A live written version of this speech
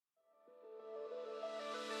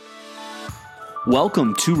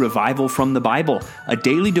Welcome to Revival from the Bible, a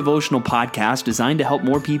daily devotional podcast designed to help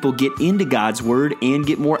more people get into God's Word and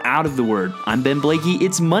get more out of the Word. I'm Ben Blakey.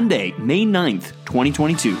 It's Monday, May 9th,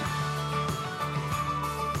 2022.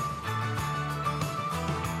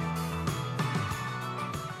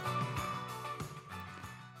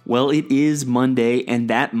 Well, it is Monday, and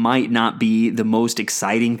that might not be the most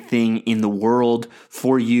exciting thing in the world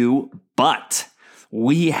for you, but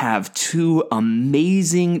we have two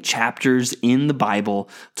amazing chapters in the Bible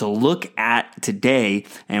to look at today.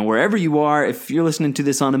 And wherever you are, if you're listening to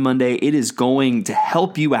this on a Monday, it is going to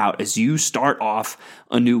help you out as you start off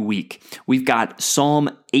a new week. We've got Psalm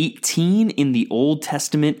 18 in the Old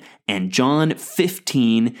Testament and John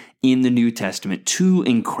 15 in the New Testament. Two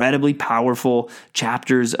incredibly powerful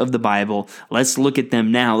chapters of the Bible. Let's look at them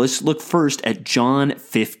now. Let's look first at John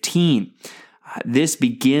 15. This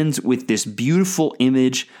begins with this beautiful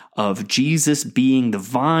image of Jesus being the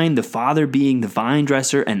vine, the Father being the vine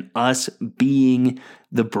dresser, and us being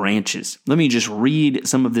the branches. Let me just read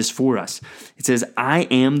some of this for us. It says, "I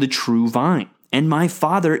am the true vine, and my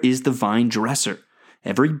Father is the vine dresser.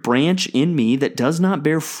 Every branch in me that does not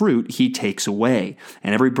bear fruit, he takes away.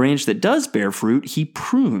 And every branch that does bear fruit, he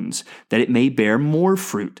prunes, that it may bear more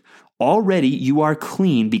fruit. Already you are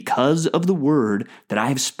clean because of the word that I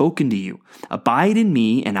have spoken to you. Abide in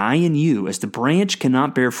me, and I in you, as the branch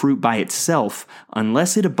cannot bear fruit by itself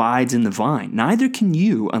unless it abides in the vine. Neither can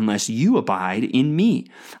you unless you abide in me.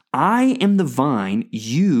 I am the vine,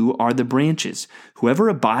 you are the branches. Whoever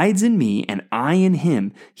abides in me, and I in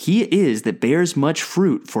him, he it is that bears much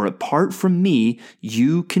fruit, for apart from me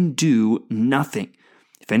you can do nothing.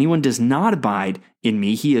 If anyone does not abide in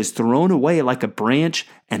me, he is thrown away like a branch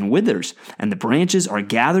and withers, and the branches are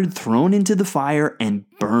gathered, thrown into the fire, and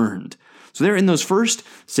burned." So there in those first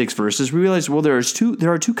 6 verses, we realize, well, there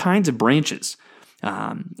are two kinds of branches.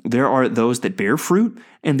 There are those that bear fruit,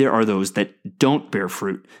 and there are those that don't bear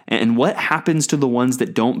fruit. And what happens to the ones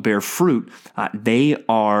that don't bear fruit? They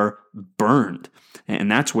are burned. And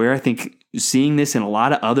that's where I think seeing this in a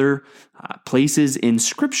lot of other places in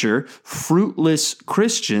Scripture, fruitless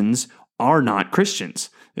Christians are not Christians,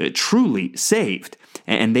 truly saved,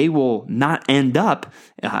 and they will not end up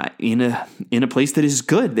in a place that is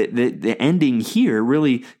good. The ending here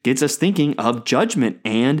really gets us thinking of judgment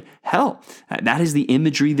and hell. That is the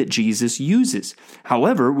imagery that Jesus uses.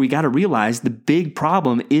 However, we got to realize the big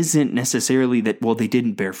problem isn't necessarily that, well, they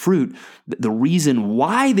didn't bear fruit. The reason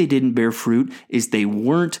why they didn't bear fruit is they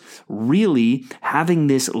weren't really having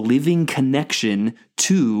this living connection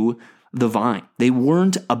to the vine. They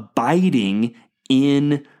weren't abiding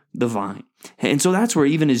in the vine. And so that's where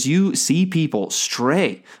even as you see people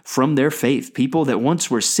stray from their faith, people that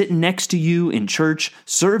once were sitting next to you in church,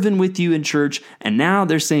 serving with you in church, and now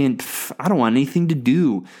they're saying, I don't want anything to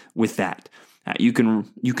do with that. You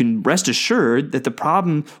can rest assured that the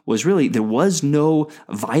problem was really there was no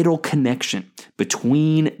vital connection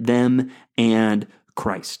between them and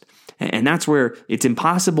Christ. And that's where it's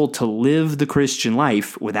impossible to live the Christian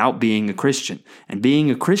life without being a Christian. And being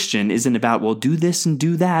a Christian isn't about, well, do this and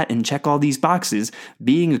do that and check all these boxes.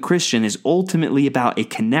 Being a Christian is ultimately about a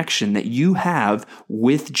connection that you have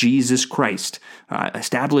with Jesus Christ,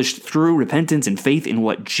 established through repentance and faith in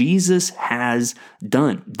what Jesus has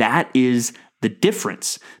done. That is the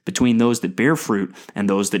difference between those that bear fruit and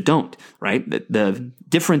those that don't, right? The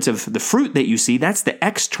difference of the fruit that you see, that's the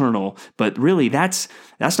external, but really that's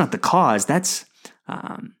not the cause. That's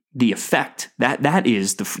the effect. That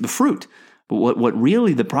is the fruit. But what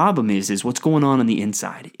really the problem is what's going on the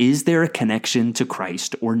inside. Is there a connection to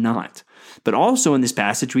Christ or not? But also in this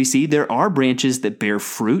passage, we see there are branches that bear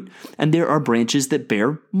fruit and there are branches that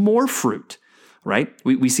bear more fruit. Right?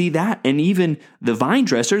 We see that. And even the vine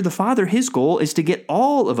dresser, the Father, his goal is to get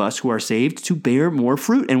all of us who are saved to bear more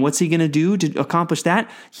fruit. And what's he going to do to accomplish that?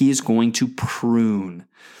 He is going to prune.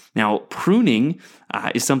 Now, pruning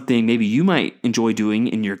is something maybe you might enjoy doing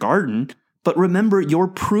in your garden. But remember, your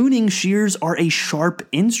pruning shears are a sharp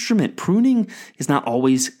instrument. Pruning is not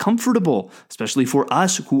always comfortable, especially for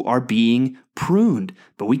us who are being pruned.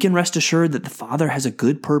 But we can rest assured that the Father has a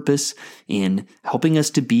good purpose in helping us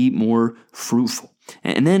to be more fruitful.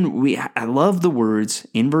 And then I love the words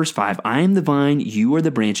in verse 5, "I am the vine, you are the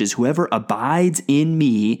branches. Whoever abides in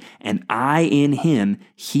me and I in him,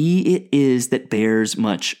 he it is that bears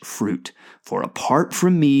much fruit. For apart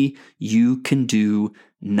from me, you can do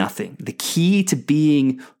nothing." The key to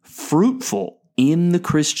being fruitful in the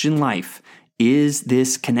Christian life is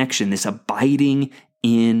this connection, this abiding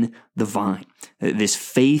in the vine, this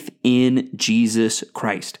faith in Jesus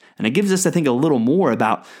Christ. And it gives us, I think, a little more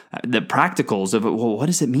about the practicals of, well, what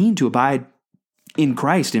does it mean to abide in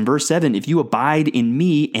Christ. In verse 7, if you abide in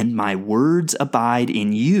me and my words abide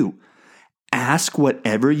in you, ask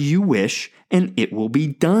whatever you wish and it will be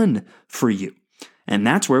done for you. And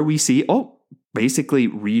that's where we see, basically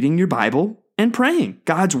reading your Bible and praying.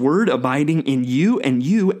 God's word abiding in you and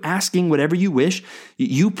you asking whatever you wish,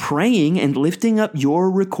 you praying and lifting up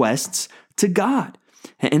your requests to God.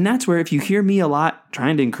 And that's where, if you hear me a lot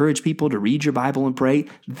trying to encourage people to read your Bible and pray,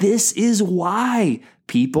 this is why,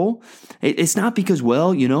 people. It's not because,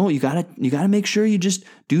 you gotta make sure you just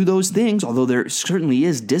do those things, although there certainly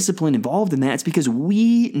is discipline involved in that. It's because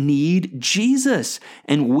we need Jesus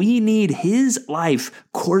and we need his life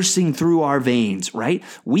coursing through our veins, right?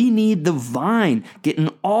 We need the vine getting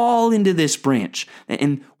all into this branch.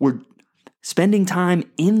 And we're spending time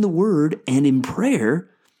in the word and in prayer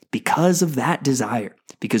because of that desire,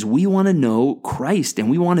 because we want to know Christ and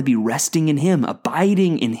we want to be resting in him,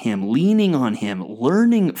 abiding in him, leaning on him,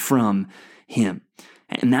 learning from him.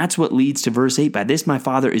 And that's what leads to verse 8. By this my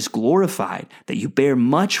Father is glorified, that you bear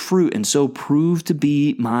much fruit and so prove to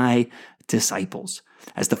be my disciples.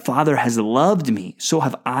 As the Father has loved me, so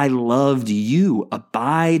have I loved you.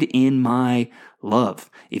 Abide in my love.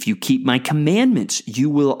 If you keep my commandments, you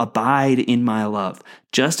will abide in my love,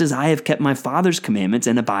 just as I have kept my Father's commandments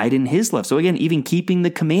and abide in his love. So again, even keeping the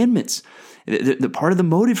commandments, the part of the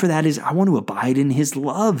motive for that is I want to abide in his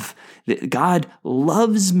love. God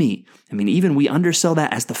loves me. Even we undersell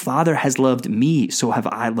that as the Father has loved me, so have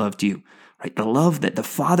I loved you. Right? The love that the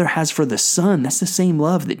Father has for the Son, that's the same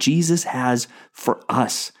love that Jesus has for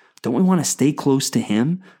us. Don't we want to stay close to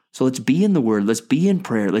him? So let's be in the word. Let's be in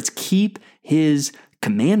prayer. Let's keep his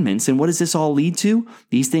commandments. And what does this all lead to?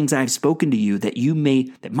 These things I have spoken to you,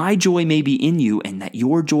 that my joy may be in you and that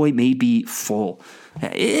your joy may be full.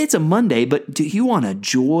 It's a Monday, but do you want a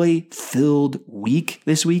joy-filled week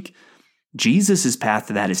this week? Jesus' path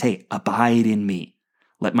to that is, hey, abide in me.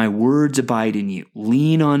 Let my words abide in you.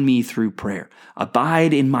 Lean on me through prayer.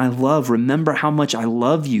 Abide in my love. Remember how much I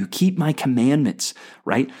love you. Keep my commandments,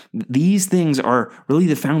 right? These things are really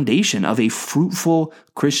the foundation of a fruitful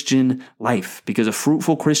Christian life, because a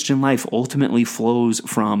fruitful Christian life ultimately flows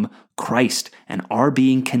from Christ and our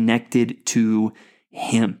being connected to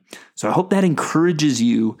him. So I hope that encourages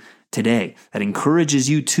you today, that encourages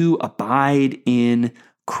you to abide in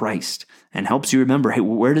Christ and helps you remember, hey,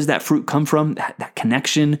 where does that fruit come from? That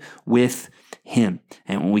connection with him.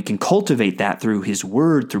 And when we can cultivate that through his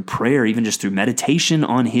word, through prayer, even just through meditation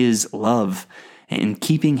on his love and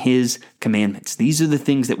keeping his commandments, these are the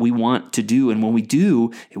things that we want to do. And when we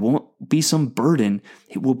do, it won't be some burden.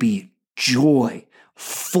 It will be joy,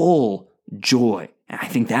 full joy. And I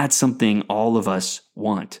think that's something all of us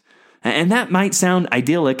want. And that might sound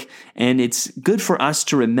idyllic, and it's good for us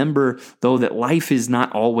to remember, though, that life is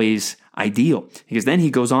not always ideal. Because then he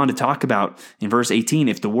goes on to talk about, in verse 18,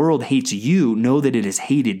 if the world hates you, know that it has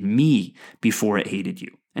hated me before it hated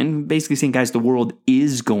you. And basically saying, guys, the world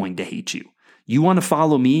is going to hate you. You want to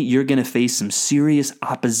follow me, you're going to face some serious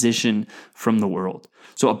opposition from the world.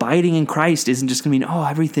 So abiding in Christ isn't just going to mean,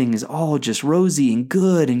 everything is all just rosy and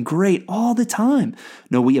good and great all the time.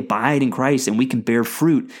 No, we abide in Christ and we can bear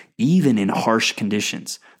fruit even in harsh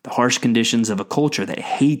conditions. The harsh conditions of a culture that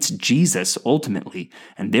hates Jesus ultimately,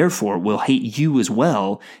 and therefore will hate you as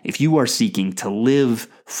well if you are seeking to live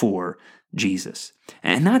for Jesus.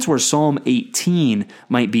 And that's where Psalm 18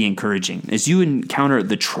 might be encouraging. As you encounter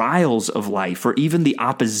the trials of life or even the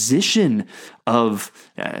opposition of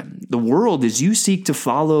the world as you seek to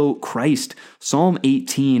follow Christ, Psalm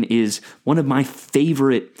 18 is one of my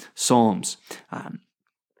favorite psalms.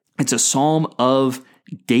 It's a psalm of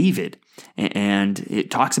David. And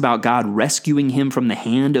it talks about God rescuing him from the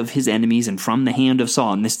hand of his enemies and from the hand of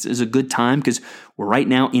Saul. And this is a good time because we're right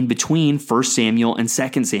now in between 1 Samuel and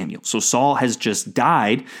 2 Samuel. So Saul has just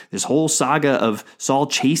died. This whole saga of Saul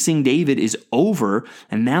chasing David is over.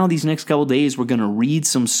 And now these next couple of days, we're going to read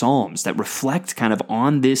some Psalms that reflect kind of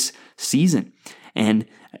on this season. And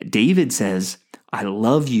David says, I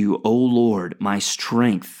love you, O Lord, my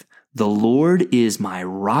strength. The Lord is my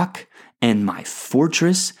rock and my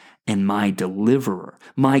fortress and my deliverer,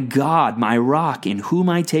 my God, my rock in whom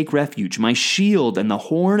I take refuge, my shield and the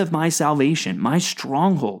horn of my salvation, my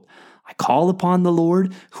stronghold. I call upon the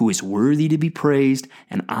Lord who is worthy to be praised,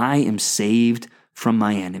 and I am saved from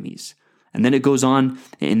my enemies. And then it goes on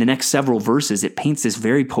in the next several verses. It paints this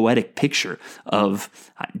very poetic picture of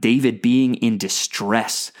David being in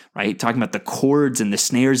distress, right? Talking about the cords and the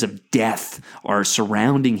snares of death are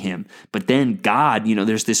surrounding him. But then God,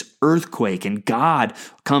 there's this earthquake and God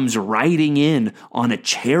comes riding in on a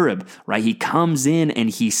cherub, right? He comes in and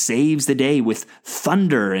he saves the day with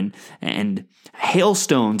thunder and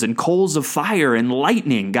hailstones and coals of fire and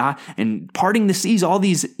lightning, God, and parting the seas, all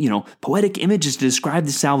these, poetic images to describe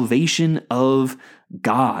the salvation of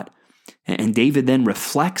God. And David then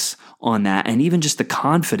reflects on that and even just the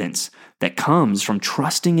confidence that comes from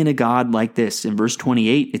trusting in a God like this. In verse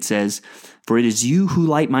 28, it says, "For it is you who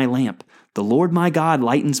light my lamp. The Lord my God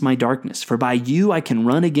lightens my darkness. For by you I can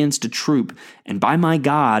run against a troop, and by my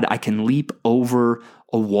God I can leap over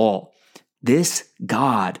a wall." This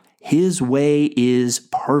God, his way is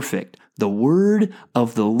perfect. The word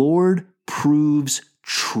of the Lord proves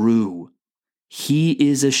true. He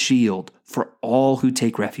is a shield for all who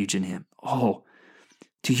take refuge in him. Oh,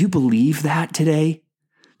 do you believe that today?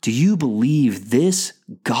 Do you believe this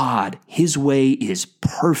God, his way is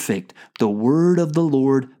perfect? The word of the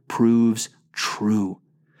Lord proves true.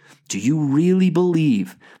 Do you really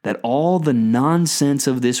believe that all the nonsense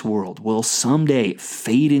of this world will someday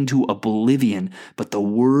fade into oblivion, but the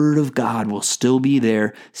word of God will still be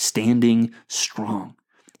there standing strong?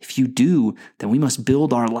 If you do, then we must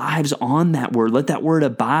build our lives on that word. Let that word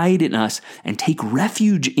abide in us and take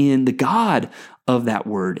refuge in the God of that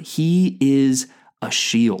word. He is a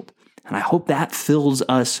shield. And I hope that fills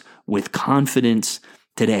us with confidence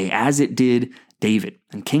today, as it did David.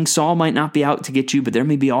 And King Saul might not be out to get you, but there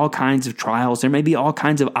may be all kinds of trials. There may be all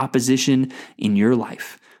kinds of opposition in your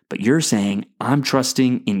life. But you're saying, I'm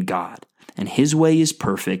trusting in God, and his way is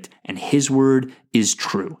perfect, and his word is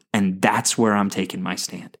true. And that's where I'm taking my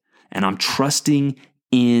stand. And I'm trusting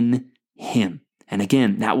in him. And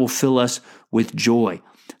again, that will fill us with joy.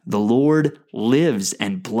 The Lord lives,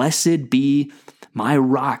 and blessed be my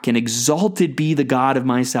rock, and exalted be the God of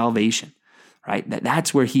my salvation. Right?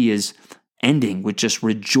 That's where he is ending with just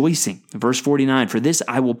rejoicing. Verse 49, "For this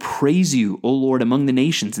I will praise you, O Lord, among the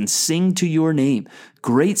nations, and sing to your name.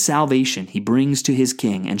 Great salvation he brings to his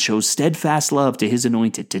king, and shows steadfast love to his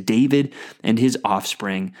anointed, to David and his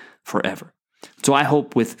offspring forever." So I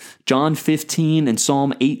hope with John 15 and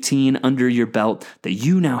Psalm 18 under your belt that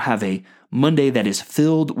you now have a Monday that is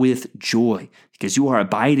filled with joy because you are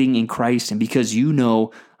abiding in Christ and because you know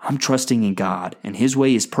I'm trusting in God and his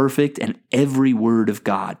way is perfect and every word of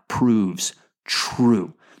God proves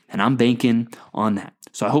true. And I'm banking on that.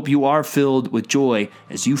 So I hope you are filled with joy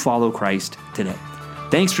as you follow Christ today.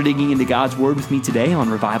 Thanks for digging into God's Word with me today on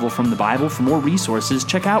Revival from the Bible. For more resources,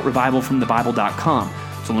 check out revivalfromthebible.com.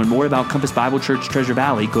 To learn more about Compass Bible Church Treasure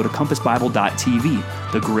Valley, go to compassbible.tv.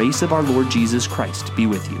 The grace of our Lord Jesus Christ be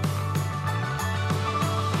with you.